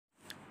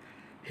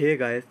Hey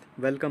guys,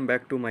 welcome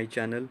back to my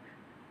channel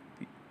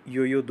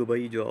Yoyo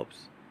Dubai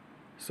Jobs.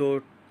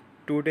 So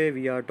today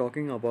we are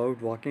talking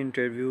about walk-in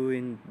interview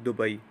in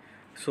Dubai.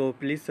 So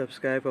please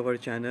subscribe our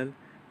channel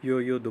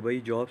Yoyo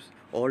Dubai Jobs.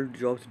 All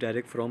jobs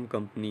direct from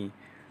company.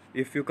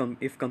 If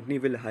company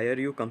will hire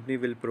you, company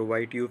will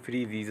provide you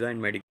free visa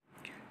and medical.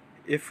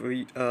 If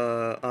we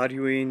are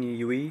you in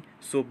UAE,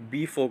 so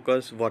be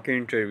focused walk-in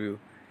interview.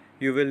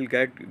 You will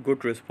get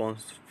good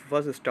response.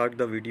 First start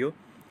the video.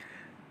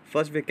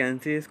 First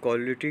vacancy is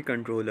quality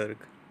controller.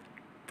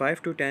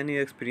 5 to 10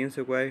 year experience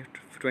required.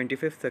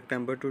 25th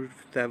September to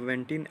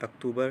 17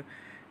 October.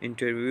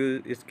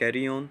 Interview is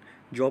carry on.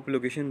 Job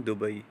location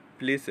Dubai.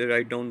 Please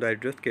write down the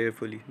address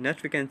carefully.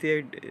 Next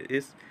vacancy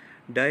is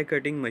die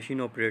cutting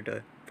machine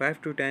operator.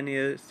 5 to 10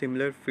 years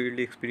similar field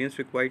experience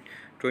required.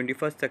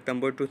 21st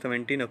September to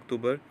 17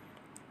 October.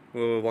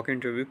 Walk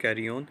interview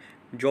carry on.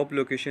 Job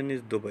location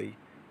is Dubai.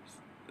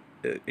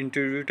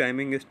 Interview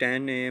timing is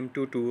 10 a.m.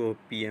 to 2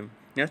 p.m.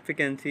 Next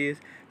vacancy is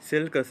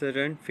sales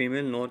consultant,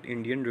 female, North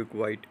Indian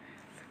required.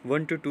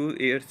 1 to 2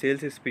 year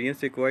sales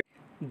experience required.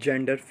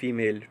 Gender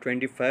female.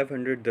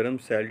 2500 dirham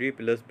salary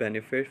plus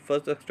benefit.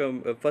 1st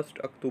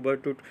October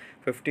to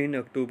 15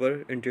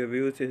 October.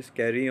 Interviews is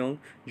carry on.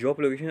 Job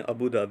location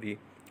Abu Dhabi.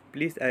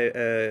 Please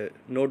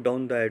note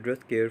down the address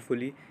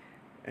carefully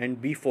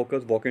and be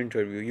focused walk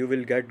interview. You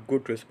will get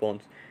good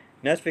response.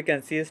 Next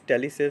vacancy is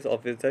telesales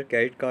officer,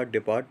 credit card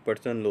depart,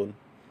 personal loan.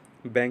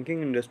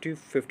 Banking industry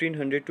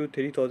 1500 to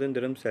 3000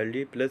 dirham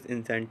salary plus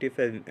incentive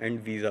and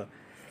visa.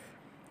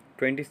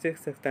 26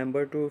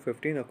 September to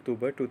 15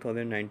 October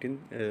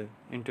 2019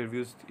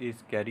 interviews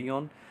is carry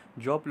on.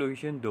 Job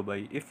location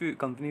Dubai. If you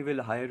company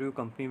will hire you,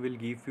 company will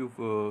give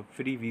you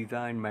free visa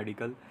and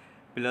medical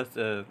plus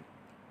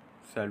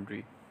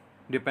salary.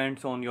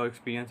 Depends on your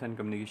experience and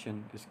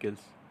communication skills.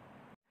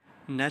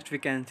 Next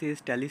vacancy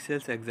is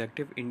telesales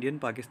executive, Indian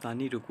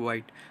Pakistani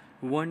required.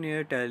 1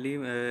 year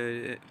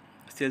tele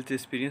sales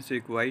experience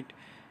required.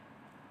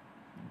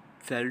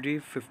 Salary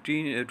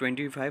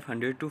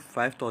 2500 to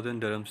 5000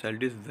 dirham.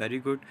 Salary is very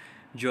good.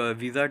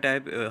 Visa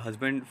type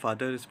husband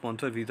father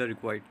sponsor visa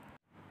required.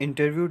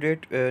 Interview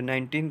date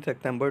 19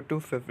 September to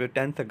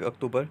 10th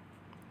October.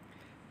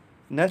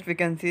 Next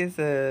vacancy is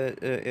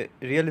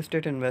real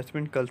estate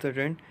investment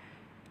consultant.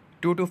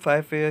 2 to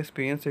 5 year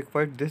experience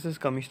required. This is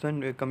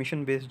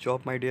commission based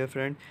job, my dear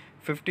friend.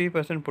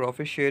 50%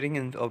 profit sharing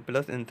and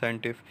plus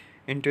incentive.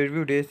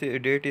 Interview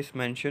date is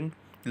mentioned.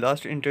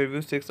 Last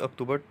interview 6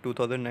 October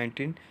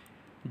 2019.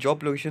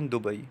 Job location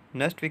Dubai.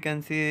 Next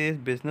vacancy is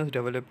business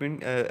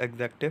development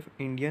executive,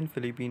 Indian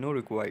Filipino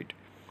required.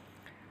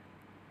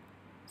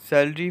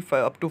 Salary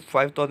up to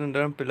 5000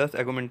 dirham plus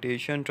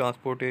accommodation,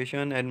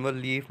 transportation, annual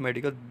leave,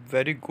 medical,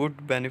 very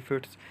good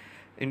benefits.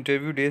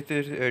 Interview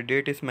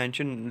date is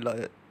mentioned.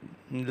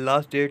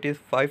 Last date is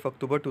 5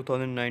 October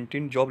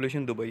 2019. Job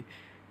location Dubai.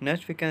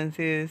 Next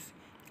vacancy is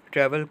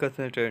travel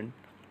consultant.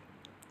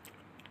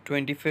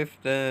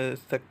 25th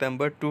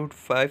September to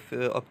 5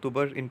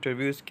 October.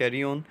 Interviews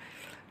carry on.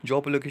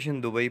 Job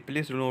location Dubai.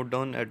 Please note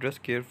down address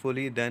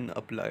carefully, then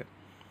apply.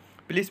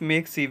 Please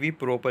make CV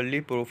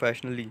properly,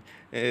 professionally.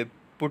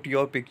 Put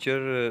your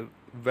picture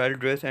well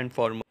dressed and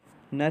formal.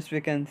 Next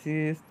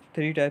vacancy is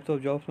three types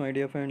of jobs, my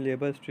dear friend.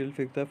 Labor still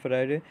fixed the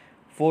Friday.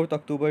 4th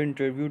October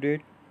interview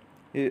date.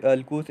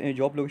 Alcus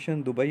job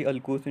location Dubai,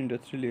 Alcus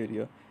industrial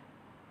area.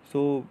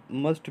 So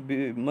must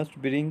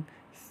bring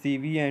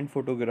CV and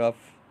photograph.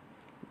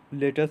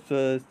 Latest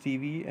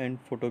CV and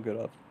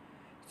photograph.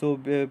 So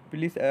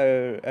please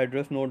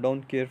address note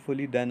down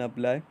carefully, then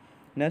apply.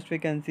 Next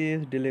vacancy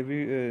is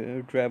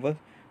delivery driver.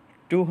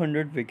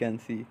 200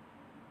 vacancy.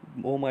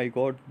 Oh my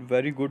god,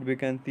 very good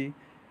vacancy.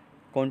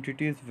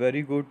 Quantity is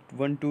very good.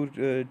 1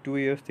 to 2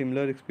 years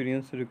similar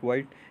experience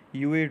required.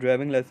 UA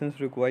driving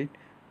license required.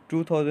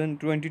 2000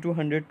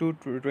 2200 to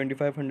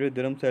 2500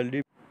 dirham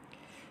salary.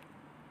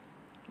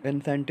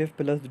 Incentive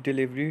plus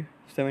delivery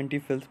 70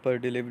 fills per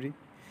delivery.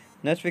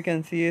 Next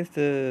vacancy is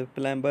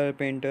plumber,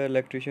 painter,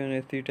 electrician,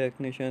 AC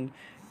technician.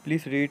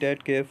 Please read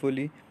it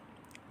carefully.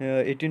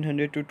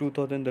 1800 to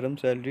 2000 dirham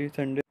salary.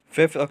 Sunday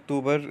 5th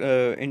October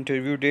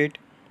interview date.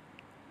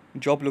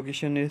 Job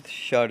location is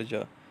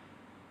Sharjah.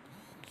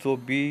 So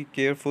be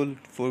careful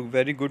for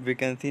very good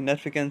vacancy.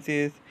 Next vacancy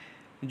is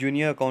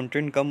junior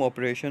accountant come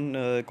operation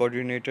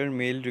coordinator,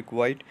 male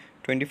required.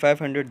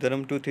 2500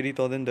 dirham to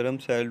 3000 dirham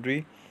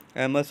salary.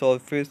 MS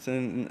Office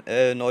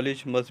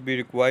knowledge must be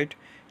required.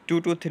 2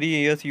 to 3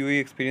 years UE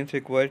experience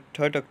required.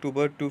 3rd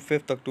October to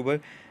 5th October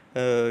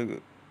uh,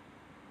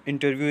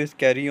 interview is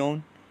carry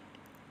on.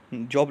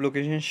 Job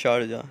location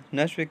Sharjah.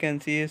 Next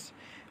vacancy is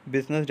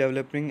business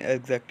developing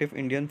executive,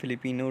 Indian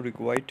Filipino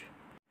required.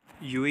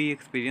 UAE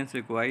experience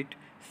required.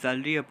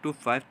 Salary up to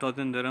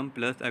 5000 dirham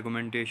plus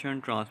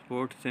accommodation,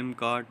 transport, SIM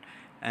card,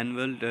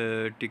 annual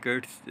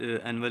tickets,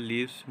 annual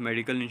leaves,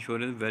 medical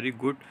insurance. Very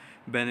good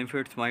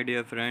benefits, my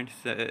dear friends.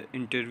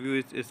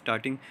 Interview is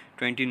starting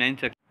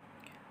 29th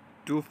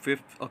to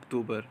 5th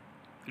October.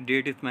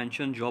 Date is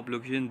mentioned. Job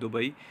location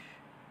Dubai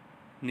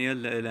near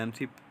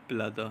LMC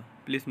Plaza.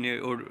 Please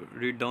or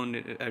read down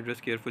the address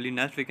carefully.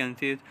 Next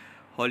vacancy is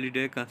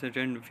holiday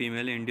consultant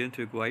female Indians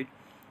required.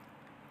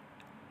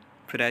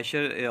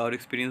 Fresher or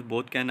experience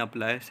both can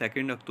apply.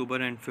 2nd October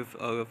and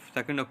 5th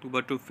 2nd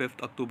October to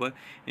 5th October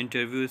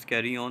interview is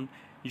carry on.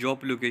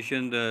 Job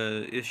location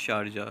is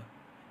Sharjah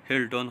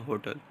Hilton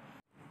Hotel.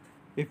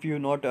 If you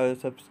not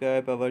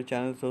subscribe our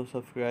channel, so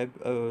subscribe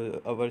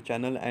our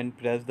channel and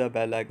press the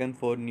bell icon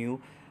for new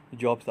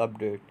jobs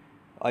update.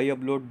 I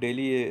upload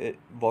daily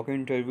walk-in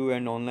interview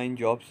and online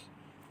jobs.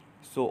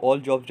 So all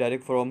jobs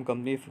direct from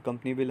company. If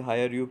company will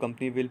hire you,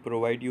 company will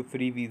provide you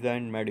free visa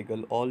and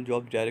medical. All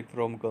jobs direct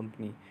from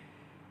company.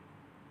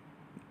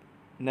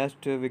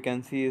 Next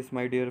vacancy is,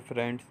 my dear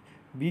friends,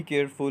 be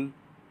careful.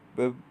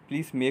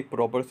 Please make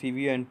proper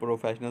CV and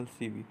professional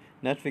CV.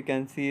 Next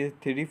vacancy is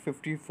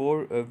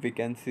 354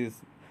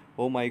 vacancies.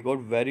 Oh my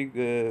god, very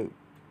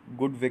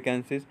good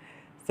vacancies.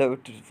 So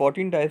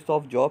 14 types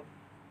of job.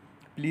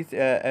 Please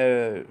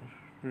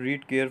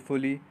read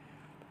carefully.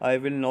 I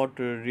will not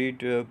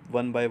read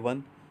one by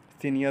one.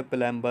 Senior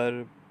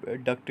plumber,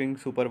 ducting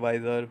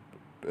supervisor,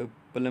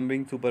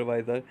 plumbing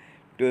supervisor.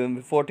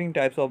 14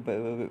 types of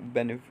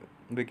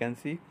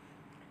vacancy.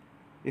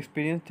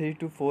 Experience 3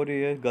 to 4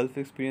 years. Gulf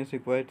experience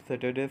required.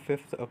 Saturday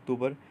 5th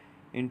October.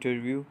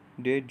 Interview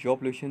date.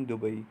 Job location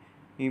Dubai.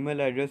 Email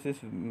address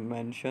is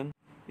mentioned.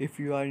 If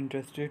you are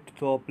interested,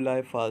 so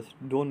apply fast.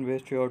 Don't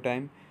waste your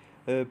time.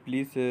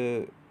 Please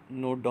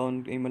note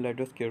down email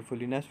address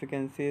carefully. Next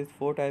vacancy is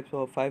five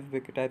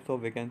types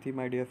of vacancy,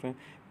 my dear friend.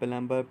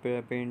 Plumber,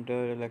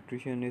 painter,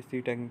 electrician,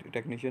 AC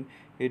technician.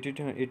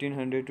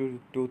 1800 to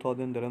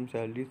 2000 dirham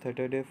salary.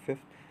 Saturday 5th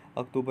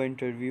October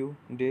interview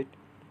date.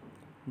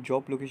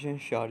 Job location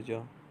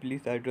Sharjah.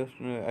 Please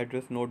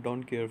address note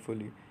down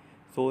carefully.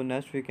 So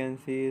next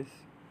vacancy is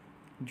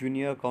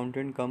junior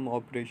accountant come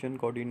operation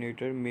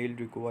coordinator, male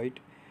required.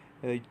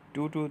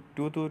 2 to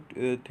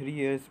 3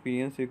 years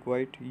experience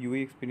required. UE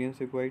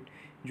experience required.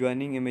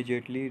 Joining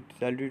immediately.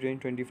 Salary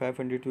range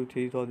 2500 to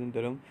 3000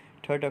 dirham.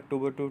 3rd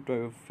October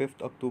to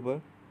 5th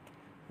October.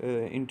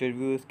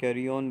 Interview is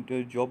carry on.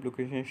 Job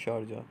location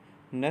Sharjah.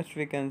 Next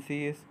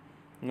vacancy is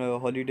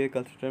holiday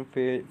consultant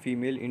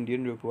female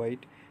Indian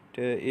required.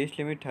 Age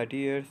limit 30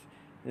 years.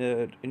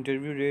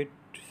 Interview date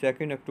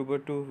 2nd October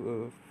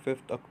to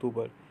 5th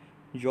October.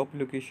 Job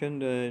location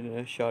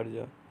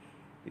Sharjah.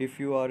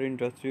 If you are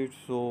interested,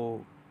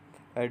 so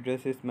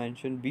address is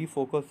mentioned. Be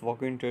focused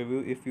walk interview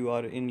if you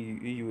are in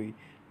UAE.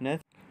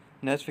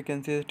 Next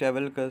vacancy is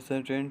travel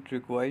consultant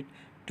required.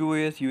 2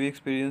 years UE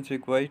experience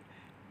required.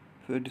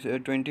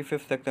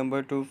 25th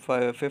September to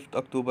 5th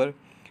October.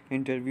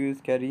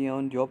 Interviews carry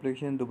on. Job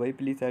location Dubai.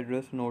 Please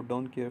address note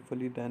down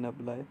carefully, then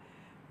apply.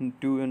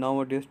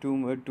 Nowadays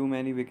too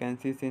many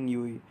vacancies in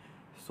UAE.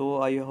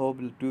 So I hope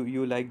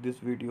you like this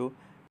video.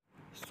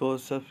 So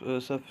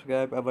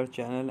subscribe our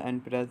channel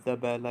and press the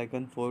bell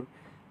icon for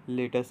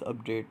latest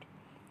update.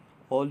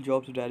 All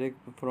jobs direct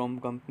from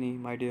company,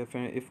 my dear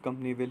friend. If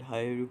company will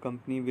hire you,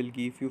 company will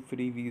give you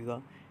free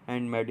visa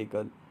and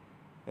medical.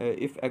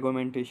 If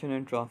accommodation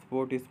and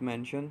transport is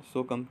mentioned,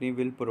 so company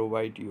will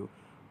provide you.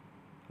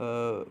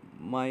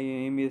 My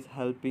aim is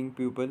helping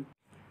people.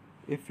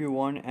 If you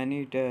want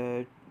any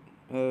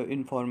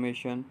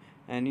information,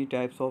 any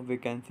types of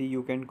vacancy,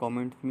 you can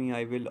comment me.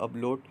 I will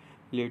upload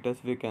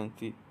latest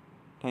vacancy.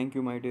 Thank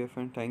you, my dear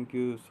friend. Thank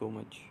you so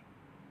much.